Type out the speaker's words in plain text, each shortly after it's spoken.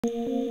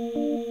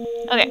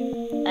Okay,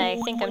 I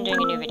think I'm doing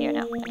a new video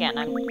now. Again,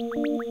 I'm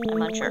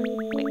unsure.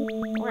 Wait,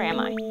 where am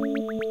I?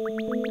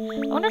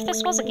 I wonder if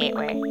this was a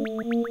gateway.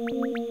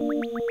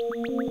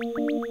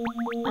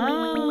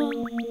 Oh,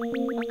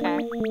 okay.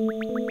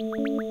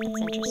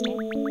 That's interesting.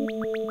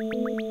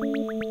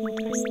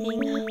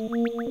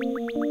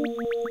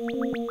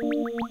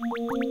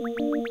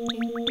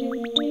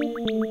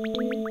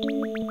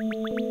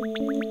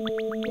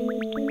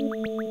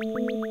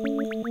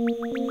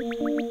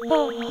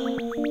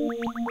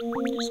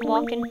 Just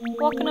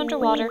walking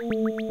underwater.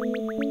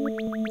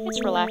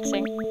 It's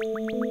relaxing.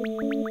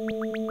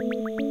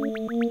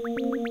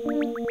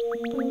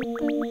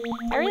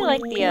 I really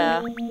like the,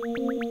 I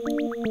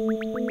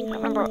don't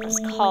remember what it was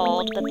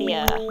called, but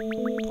the,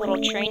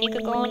 little train you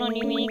could go on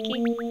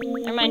Yuminiki.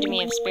 It reminded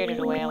me of Spirited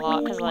Away a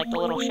lot, because of, like, the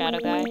little shadow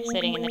guy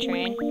sitting in the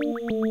train,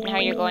 and how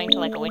you're going to,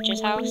 like, a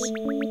witch's house.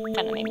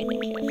 Kind of made me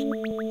think of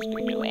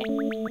Spirited Away.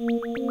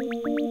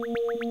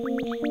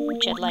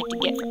 Which I'd like to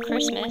get for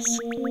Christmas.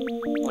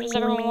 What does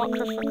everyone want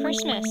for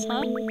Christmas,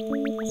 huh?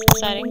 That's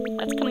exciting.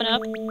 That's coming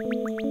up.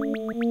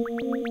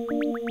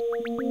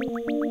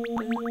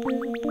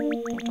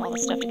 Think of all the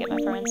stuff to get my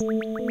friends.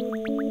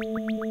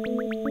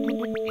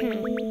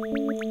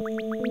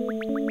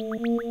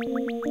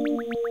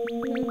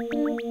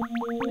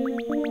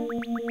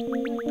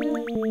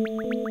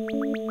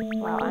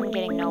 Wow, I'm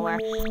getting nowhere.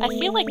 I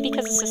feel like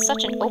because this is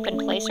such an open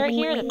place right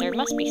here that there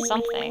must be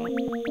something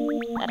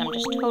that I'm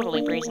just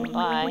totally breezing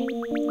by.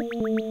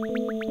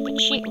 You could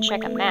cheat and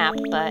check a map,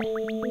 but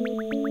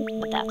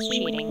that's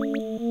cheating.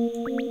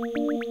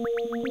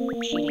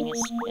 Cheating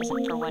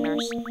isn't for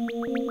winners,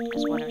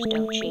 because winners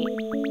don't cheat.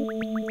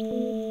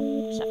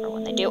 Except for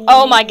when they do.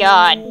 Oh my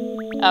god!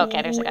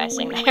 Okay, there's a guy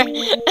sitting there.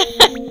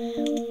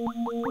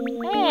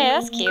 Hey,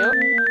 that's cute.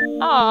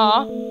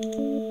 Aww.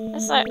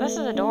 This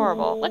is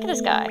adorable. Look at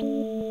this guy.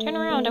 Turn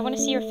around, I want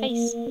to see your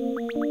face.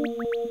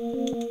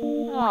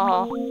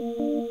 Aww.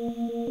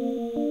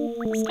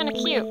 That's kind of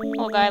cute.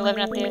 Little guy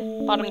living at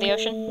the bottom of the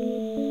ocean.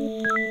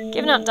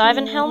 Giving out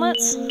diving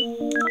helmets?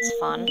 That's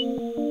fun.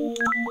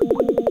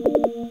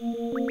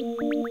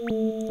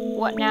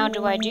 What now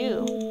do I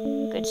do,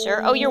 good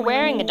sir? Oh, you're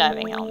wearing a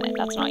diving helmet.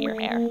 That's not your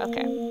hair.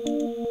 Okay.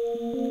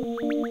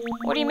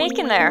 What are you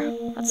making there?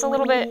 That's a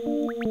little bit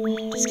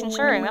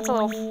disconcerting. That's a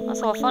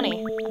little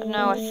funny. I don't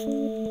know if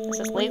this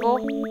is legal.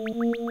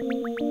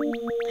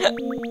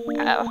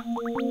 Oh.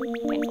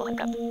 Painful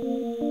hiccup.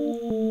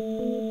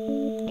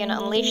 Gonna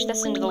unleash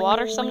this into the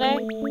water someday?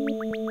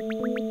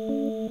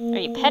 Are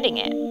you petting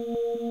it?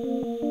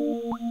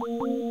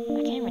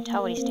 I can't even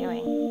tell what he's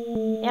doing.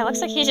 Yeah,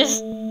 looks like he's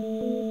just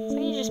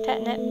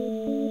petting it.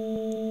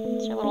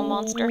 It's your little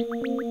monster.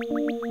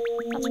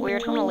 That's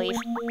weird. I'm gonna leave.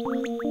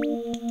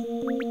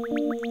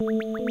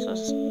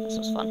 This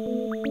was fun.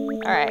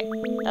 Alright.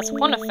 That's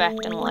one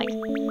effect in like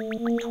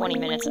 20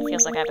 minutes it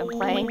feels like I've been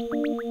playing.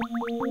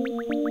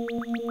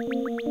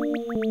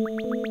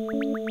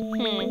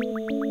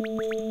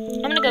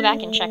 I'm gonna go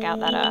back and check out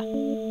that,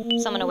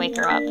 so I'm gonna wake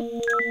her up.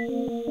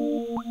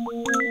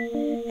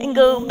 And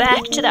go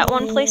back to that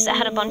one place that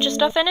had a bunch of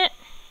stuff in it.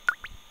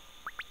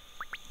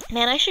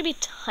 Man, I should be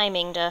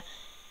timing to,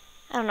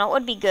 I don't know, what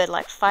would be good,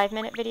 like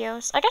 5-minute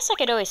videos? I guess I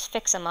could always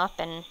fix them up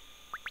and...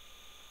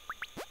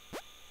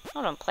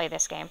 I don't play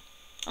this game.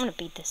 I'm gonna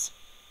beat this.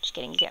 Just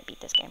kidding, you can't beat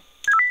this game.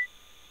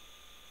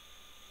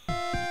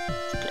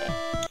 Let's play.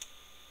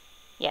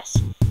 Yes.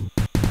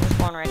 I was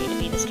born ready to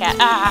be this cat.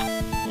 Ah!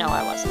 No,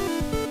 I wasn't.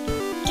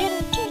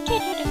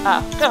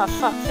 Oh, god,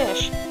 fuck,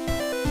 fish.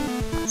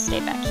 I'll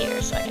stay back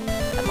here so I can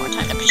have more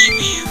time to...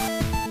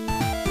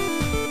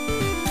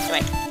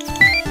 Wait.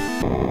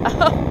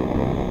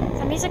 Oh,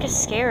 that music is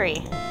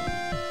scary.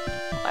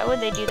 Why would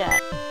they do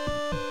that?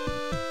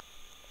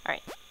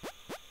 Alright.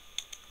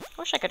 I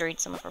wish I could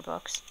read some of her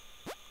books.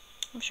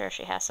 I'm sure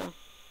she has some.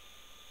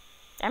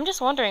 I'm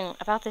just wondering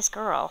about this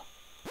girl.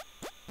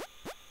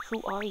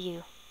 Who are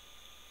you?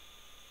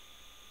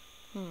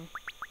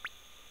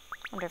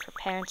 Wonder if her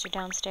parents are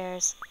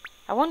downstairs.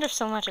 I wonder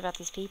so much about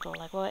these people.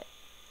 Like,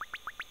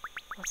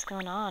 what's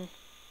going on?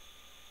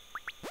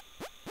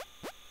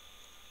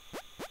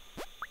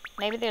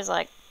 Maybe there's,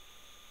 like,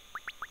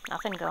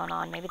 nothing going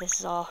on. Maybe this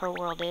is all her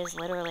world is,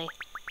 literally.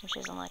 Which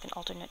isn't, like, an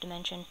alternate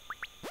dimension.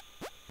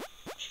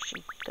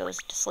 She goes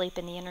to sleep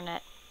in the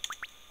internet.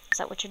 Is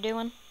that what you're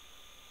doing?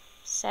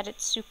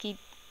 Satsuki...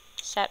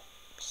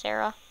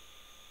 Sarah?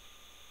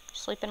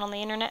 Sleeping on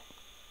the internet?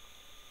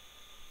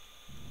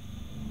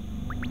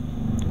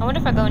 I wonder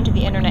if I go into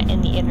the internet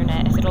in the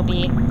internet, if it'll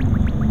be...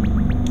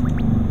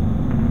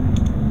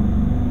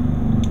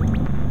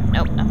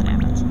 Nope, nothing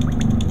happens.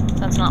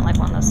 So it's not like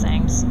one of those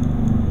things.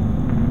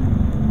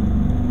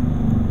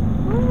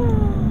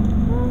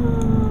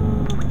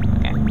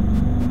 Okay.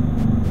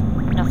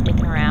 Enough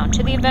dicking around.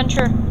 To the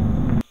adventure!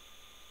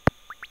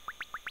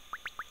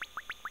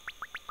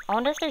 I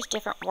wonder if there's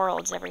different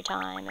worlds every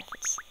time, if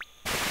it's...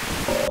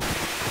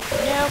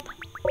 Nope.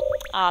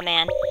 Aw,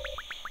 man.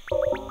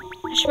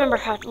 I just remember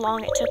how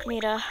long it took me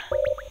to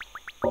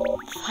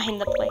find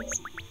the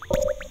place.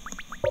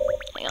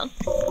 Hang on.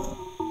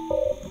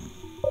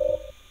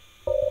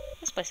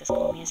 place is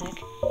cool music.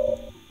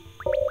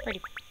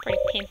 Pretty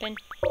pimpin'.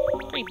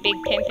 Pretty big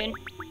pimpin'.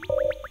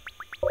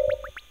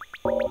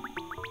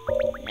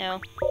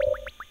 No.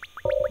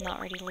 Not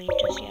ready to leave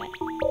just yet.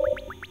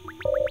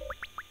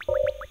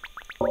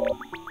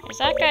 There's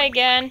that guy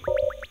again.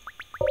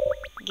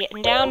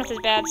 Getting down with his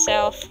bad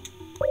self.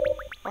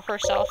 Or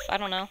herself, I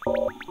don't know.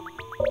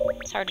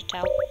 It's hard to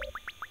tell.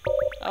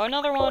 Oh,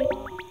 another one.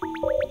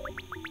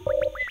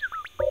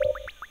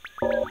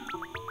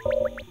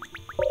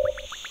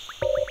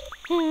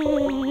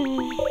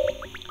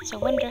 So I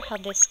wonder how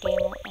this game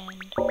will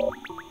end.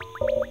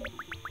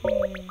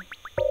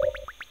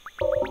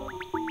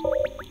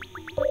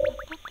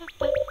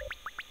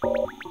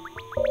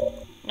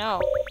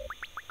 No.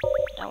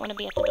 Don't want to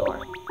be at the door.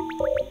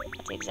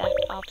 That's the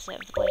exact opposite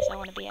of the place I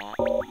want to be at.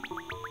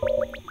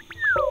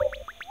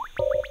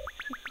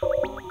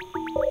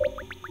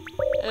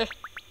 Ugh.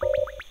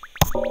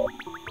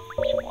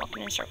 Just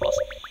walking in circles.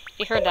 If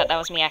you heard that, that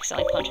was me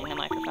accidentally punching the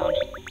microphone.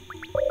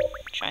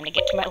 Trying to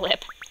get to my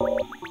lip.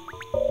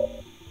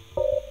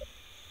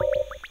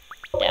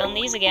 Down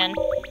these again.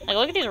 Like,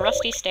 look at these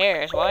rusty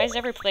stairs. Why is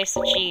every place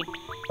that she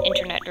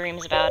internet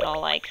dreams about all,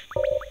 like,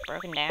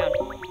 broken down?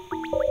 What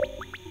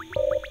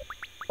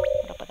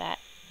up with that?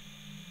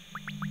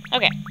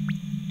 Okay.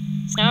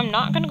 So now I'm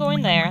not gonna go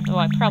in there, though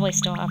I probably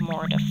still have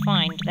more to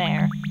find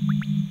there.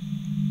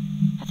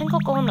 I think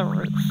I'll go on the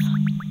roof.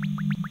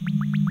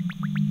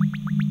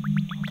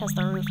 Because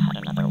the roof had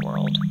another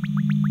world.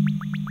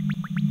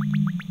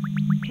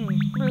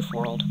 Roof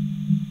world.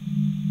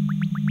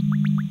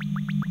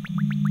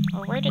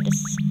 Oh, where did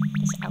this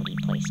outie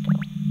place go?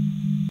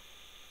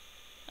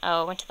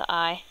 Oh, it went to the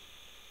eye.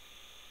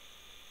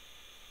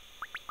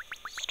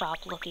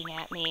 Stop looking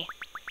at me.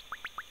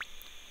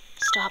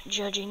 Stop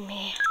judging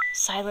me.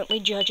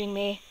 Silently judging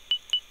me.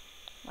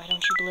 Why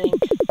don't you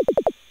blink?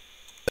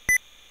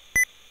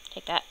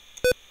 Take that.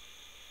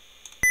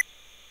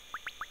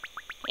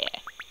 Yeah.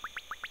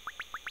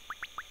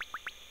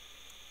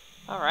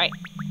 Alright.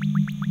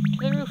 To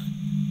the roof.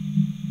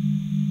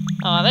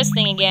 Oh, this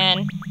thing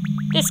again.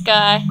 This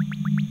guy.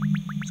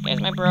 This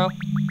guy's my bro.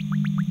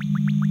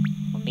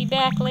 We'll be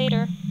back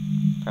later.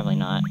 Probably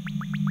not.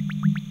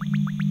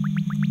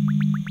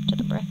 To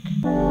the brick.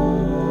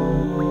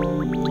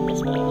 To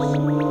this place.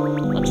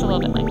 Looks a little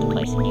bit like the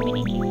place in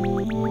Yuminiki.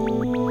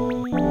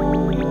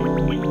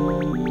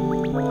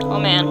 Oh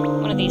man,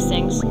 one of these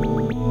things. The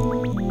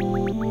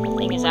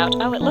thing is out.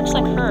 Oh, it looks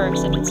like her,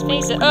 except its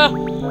face is— oh!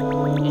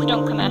 Please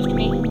don't come after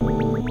me.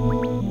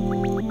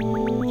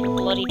 With your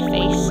bloodied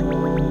face.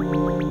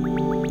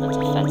 That's a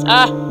fence.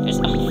 Ah! There's—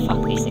 oh,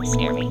 fuck, these things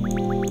scare me.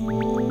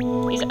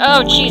 These—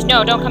 oh, jeez,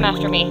 no, don't come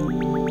after me.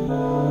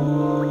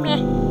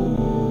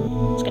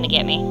 It's gonna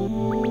get me.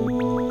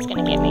 It's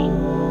gonna get me.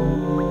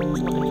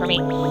 It's looking for me.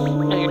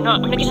 No, you're not.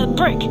 I'm gonna get to the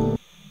brick!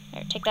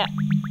 There, take that.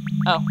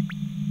 Oh.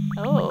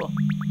 Oh.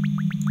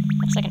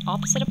 Looks like an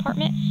opposite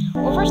apartment.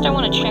 Well, first I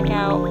want to check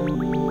out—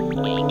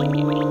 yeah, you can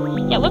get me.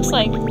 Yeah, it looks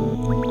like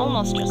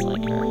almost just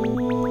like her.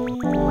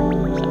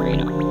 Except for, you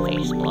know,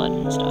 face, blood,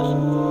 and stuff.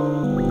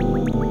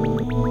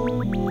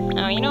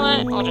 Oh, you know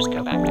what? I'll just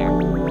go back there.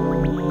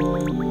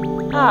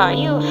 Ah,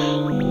 you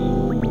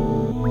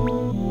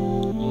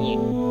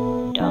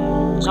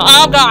dumb—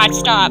 oh god,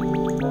 stop!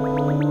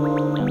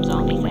 Dumb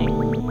zombie thing.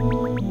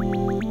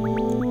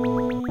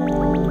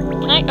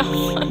 Can I— oh,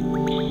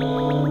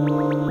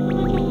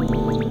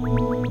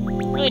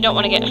 really don't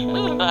want to get—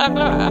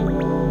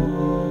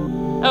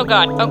 oh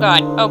god, oh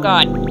god, oh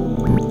god.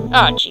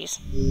 Oh, jeez.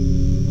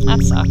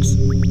 That sucks.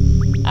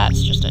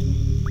 That's just a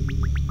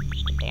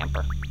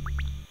damper.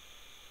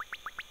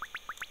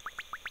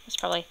 It's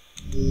probably—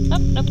 oh,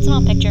 nope, it's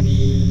not a picture.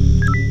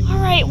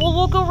 Alright, well,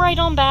 we'll go right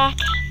on back.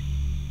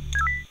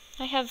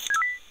 I have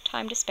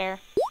time to spare.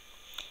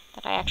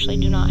 That I actually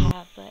do not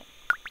have, but—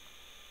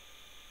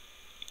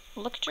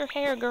 look at your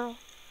hair, girl.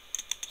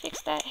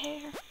 Fix that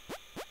hair.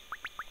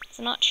 Does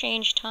it not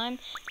change time?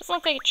 Doesn't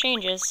look like it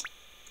changes.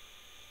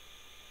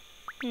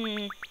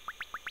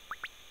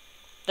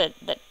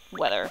 The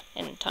weather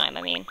and time,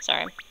 I mean.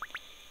 Sorry. I'm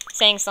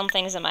saying some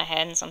things in my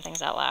head and some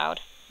things out loud.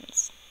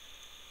 It's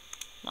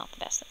not the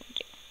best thing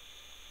to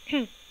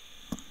do.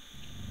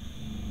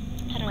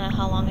 I don't know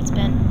how long it's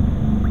been.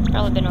 It's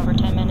probably been over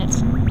 10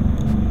 minutes.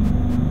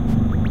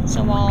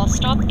 So I'll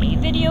stop a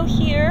video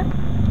here.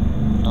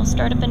 I'll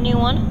start up a new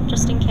one,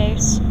 just in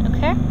case.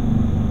 Okay?